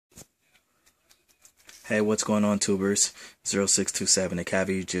Hey, what's going on, tubers? 0627 the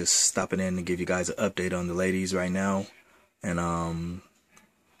Cavi, just stopping in to give you guys an update on the ladies right now. And,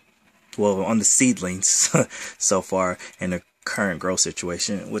 well, on the seedlings so far in the current growth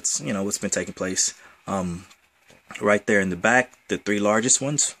situation. What's been taking place. Right there in the back, the three largest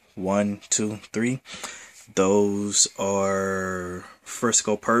ones, 1, 2, 3. Those are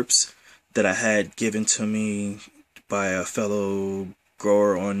Frisco Purps that I had given to me by a fellow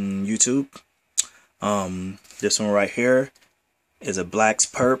grower on YouTube. This one right here is a Black's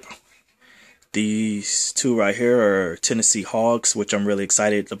Perp. These two right here are Tennessee Hogs, which I'm really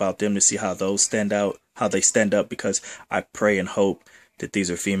excited about them to see how those stand out, how they stand up, because I pray and hope that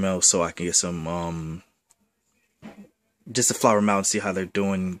these are females so I can get some, just to flower them out and see how they're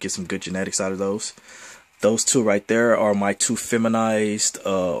doing, get some good genetics out of those. Those two right there are my two feminized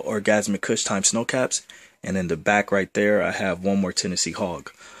Orgasmic Kush Time Snowcaps. And in the back right there, I have one more Tennessee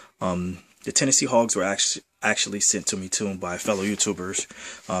Hog. The Tennessee Hogs were actually sent to me too by fellow YouTubers.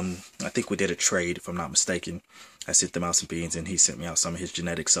 I think we did a trade, if I'm not mistaken. I sent them out some beans and he sent me out some of his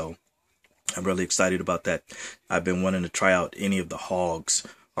genetics. So I'm really excited about that. I've been wanting to try out any of the hogs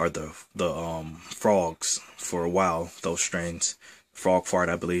or the frogs for a while. Those strains, Frog Fart,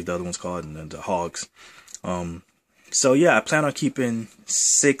 I believe the other one's called, and then the hogs. So yeah, I plan on keeping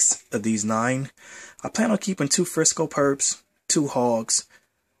 6 of these 9. I plan on keeping 2 Frisco Purps, 2 hogs,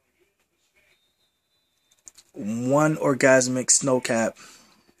 1 Orgasmic Snowcap,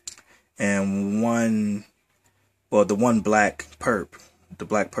 and the one Black Perp, the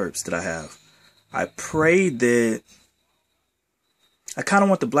Black Perps that I have. I pray that I kind of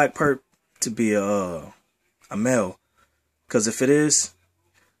want the Black Perp to be a male, because if it is,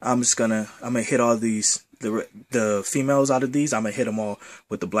 I'm gonna hit all these the females out of these. I'm gonna hit them all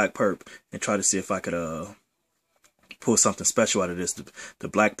with the Black Perp and try to see if I could pull something special out of this. The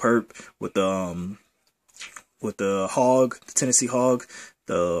Black Perp with the hog, the Tennessee Hog,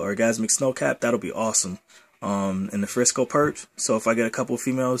 the Orgasmic Snowcap, that'll be awesome. And the Frisco Perps. So if I get a couple of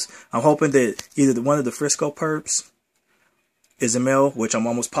females, I'm hoping that either one of the Frisco Perps is a male, which I'm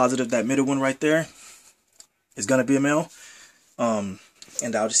almost positive that middle one right there is gonna be a male.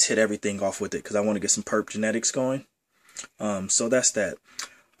 And I'll just hit everything off with it because I want to get some perp genetics going. So that's that.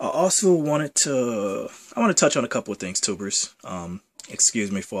 I also wanted to touch on a couple of things, tubers.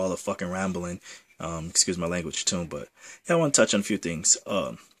 Excuse me for all the fucking rambling. Excuse my language too, but yeah, I want to touch on a few things.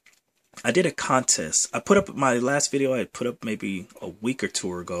 I did a contest. I put up my last video. I put up maybe a week or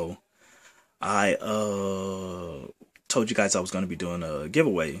 2 ago. I told you guys I was going to be doing a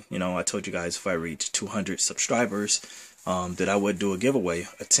giveaway. You know, I told you guys if I reach 200 subscribers, that I would do a giveaway,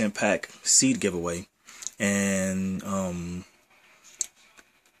 a 10-pack seed giveaway. And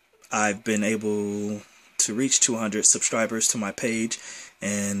I've been able to reach 200 subscribers to my page,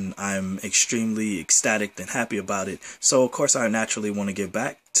 and I'm extremely ecstatic and happy about it. So of course I naturally want to give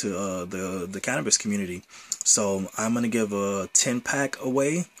back to the cannabis community. So I'm going to give a 10-pack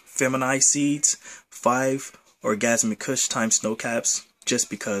away, feminized seeds, 5 Orgasmic Kush Time Snowcaps, just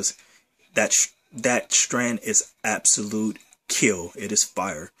because that strand is absolute kill. It is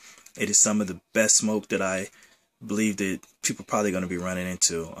fire. It is some of the best smoke that I believe that people are probably going to be running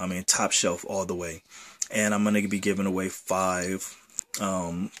into. I mean, top shelf all the way. And I'm going to be giving away 5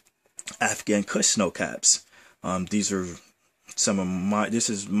 Afghan Kush snow caps. These are some of this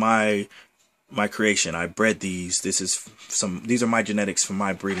is my creation. I bred these. These are my genetics from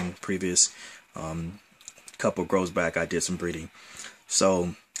my breeding previous couple grows back. I did some breeding.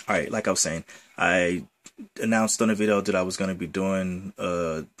 So alright, like I was saying, I announced on the video that I was going to be doing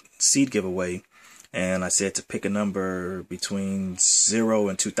a seed giveaway, and I said to pick a number between 0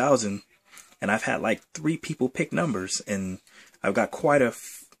 and 2,000, and I've had like 3 people pick numbers, and I've got quite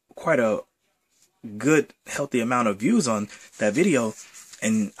a good, healthy amount of views on that video,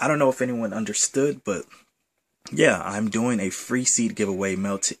 and I don't know if anyone understood, but yeah, I'm doing a free seed giveaway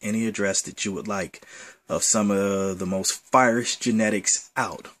mailed to any address that you would like of some of the most fierce genetics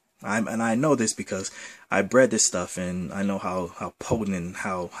out. And I know this because I bred this stuff, and I know how potent and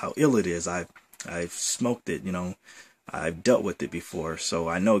how ill it is. I've smoked it, you know. I've dealt with it before, so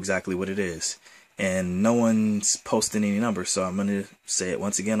I know exactly what it is. And no one's posting any numbers, so I'm gonna say it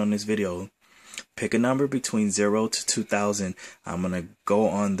once again on this video. Pick a number between 0 to 2,000. I'm gonna go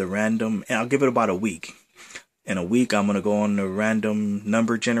on the random, and I'll give it about a week. In a week, I'm going to go on the random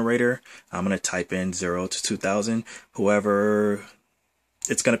number generator. I'm going to type in 0 to 2,000. Whoever,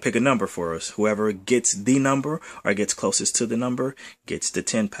 it's going to pick a number for us. Whoever gets the number or gets closest to the number gets the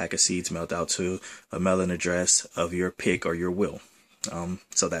 10-pack of seeds mailed out to a mailing address of your pick or your will.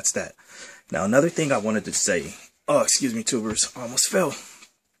 So that's that. Now, another thing I wanted to say. Oh, excuse me, tubers. I almost fell.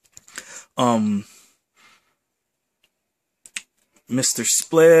 Mr.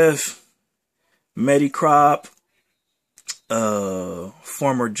 Spliff, Medicrop,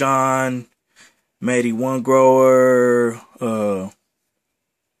 Former John, Medi One Grower,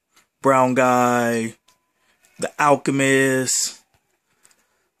 Brown Guy, The Alchemist,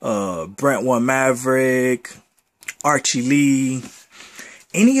 Brent One Maverick, Archie Lee.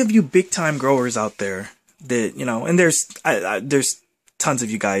 Any of you big time growers out there that, you know, and there's tons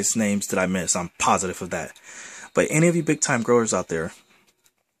of you guys' names that I miss. I'm positive of that. But any of you big time growers out there,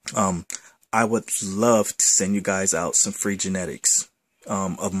 I would love to send you guys out some free genetics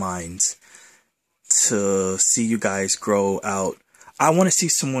of mine to see you guys grow out. I want to see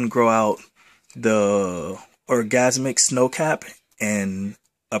someone grow out the Orgasmic Snowcap in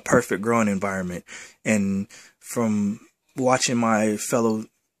a perfect growing environment. And from watching my fellow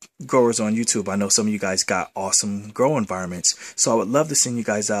growers on YouTube, I know some of you guys got awesome grow environments. So I would love to send you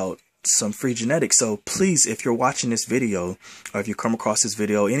guys out some free genetics. So please, if you're watching this video, or if you come across this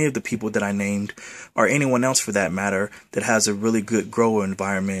video, any of the people that I named, or anyone else for that matter, that has a really good grower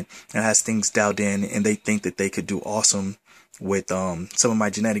environment and has things dialed in, and they think that they could do awesome with some of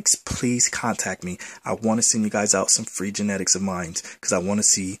my genetics, please contact me. I want to send you guys out some free genetics of mine, because I want to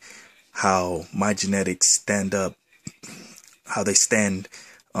see how my genetics stand up, how they stand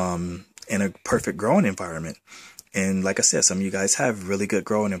in a perfect growing environment. And like I said, some of you guys have really good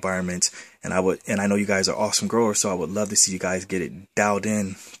growing environments, and I know you guys are awesome growers, so I would love to see you guys get it dialed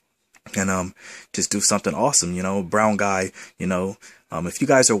in and just do something awesome. You know, Brown Guy, you know, if you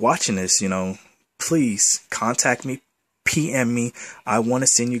guys are watching this, you know, please contact me, PM me. I want to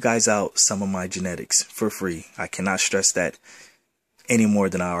send you guys out some of my genetics for free. I cannot stress that any more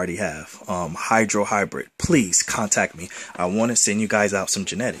than I already have. Hydro Hybrid, please contact me. I want to send you guys out some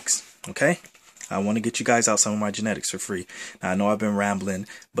genetics. Okay, I want to get you guys out some of my genetics for free. Now, I know I've been rambling,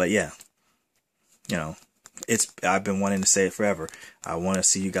 but yeah, you know, I've been wanting to say it forever. I want to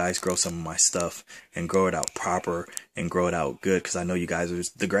see you guys grow some of my stuff and grow it out proper and grow it out good, because I know you guys are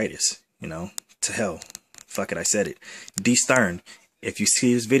the greatest. You know, to hell, fuck it, I said it. D Stern, if you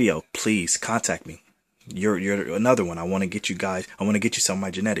see this video, please contact me. You're another one. I want to get you guys. I want to get you some of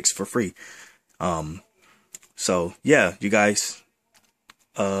my genetics for free. So yeah, you guys.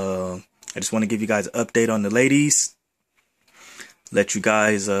 I just want to give you guys an update on the ladies. Let you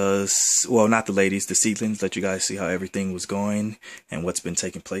guys, well, not the ladies, the seedlings. Let you guys see how everything was going and what's been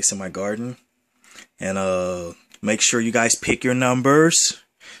taking place in my garden. And make sure you guys pick your numbers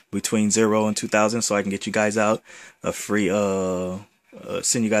between 0 and 2000, so I can get you guys out a free,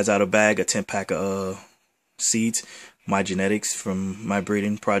 send you guys out a bag, a 10-pack of seeds, my genetics from my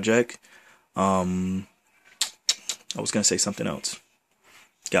breeding project. I was gonna say something else.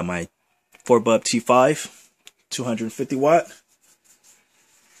 Got my 4-bulb T5, 250 watt.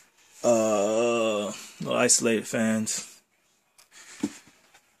 Little isolated fans.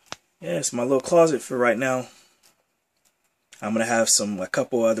 Yeah, it's my little closet for right now. I'm gonna have a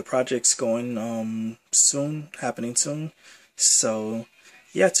couple other projects going happening soon. So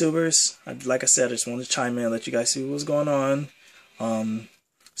yeah, tubers, like I said, I just wanted to chime in and let you guys see what's going on.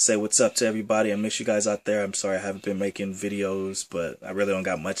 Say what's up to everybody. I miss you guys out there. I'm sorry I haven't been making videos, but I really don't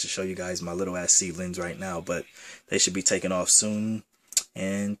got much to show you guys, my little ass seedlings right now, but they should be taking off soon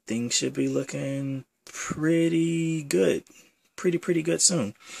and things should be looking pretty good. Pretty good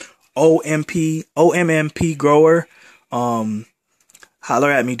soon. OMMP grower,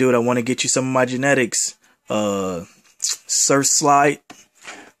 holler at me, dude. I want to get you some of my genetics. Sir Slide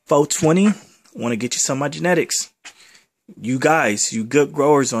 420, I want to get you some of my genetics. You guys, you good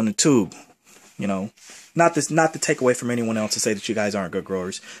growers on the tube, you know, not to take away from anyone else to say that you guys aren't good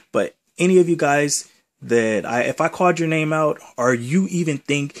growers, but any of you guys that if I called your name out, or you even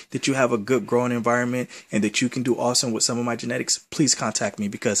think that you have a good growing environment and that you can do awesome with some of my genetics, please contact me,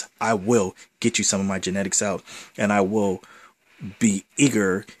 because I will get you some of my genetics out, and I will be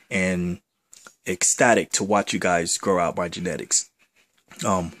eager and ecstatic to watch you guys grow out my genetics.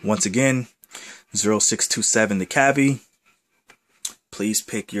 Once again, 0627 the Cavi. Please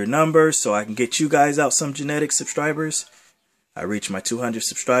pick your number so I can get you guys out some genetic subscribers. I reached my 200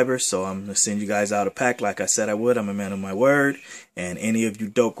 subscribers, so I'm going to send you guys out a pack like I said I would. I'm a man of my word. And any of you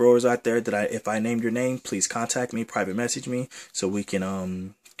dope growers out there that if I named your name, please contact me, private message me, so we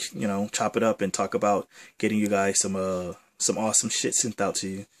can, you know, chop it up and talk about getting you guys some awesome shit sent out to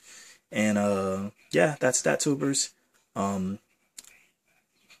you. And, yeah, that's that, tubers.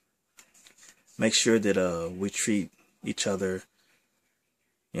 Make sure that, we treat each other,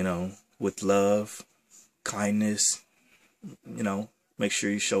 you know, with love, kindness. You know, make sure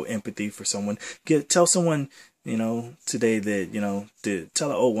you show empathy for someone. Tell someone, you know, today that, you know,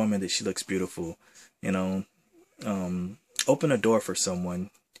 tell an old woman that she looks beautiful. You know, open a door for someone.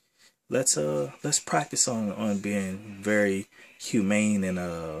 Let's practice on being very humane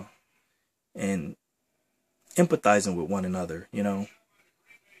and empathizing with one another. You know,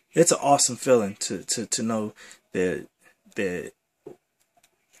 it's an awesome feeling to know that that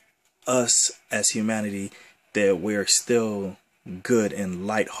us as humanity, that we're still good and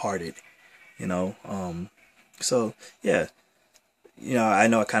lighthearted. You know, so yeah, you know, I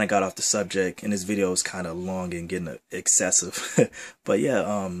know I kind of got off the subject, and this video is kind of long and getting excessive, but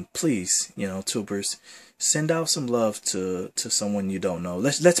yeah, please, you know, tubers, send out some love to someone you don't know.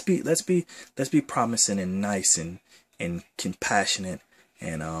 Let's be promising and nice and compassionate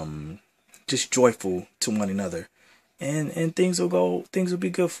and just joyful to one another, and things will be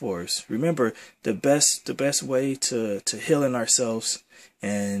good for us. Remember, the best way to healing ourselves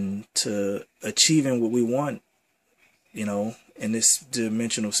and to achieving what we want, you know, in this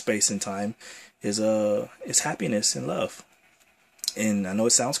dimensional space and time, is happiness and love. And I know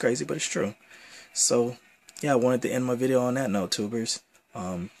it sounds crazy, but it's true. So yeah, I wanted to end my video on that note, tubers.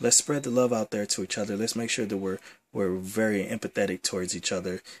 Let's spread the love out there to each other. Let's make sure that we're very empathetic towards each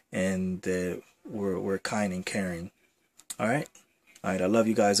other, and that we're kind and caring. All right. I love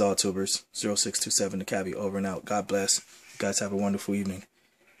you guys all, tubers. 0627 the Cabbie, over and out. God bless. You guys have a wonderful evening.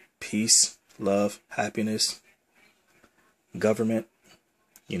 Peace, love, happiness. Government,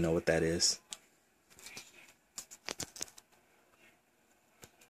 you know what that is.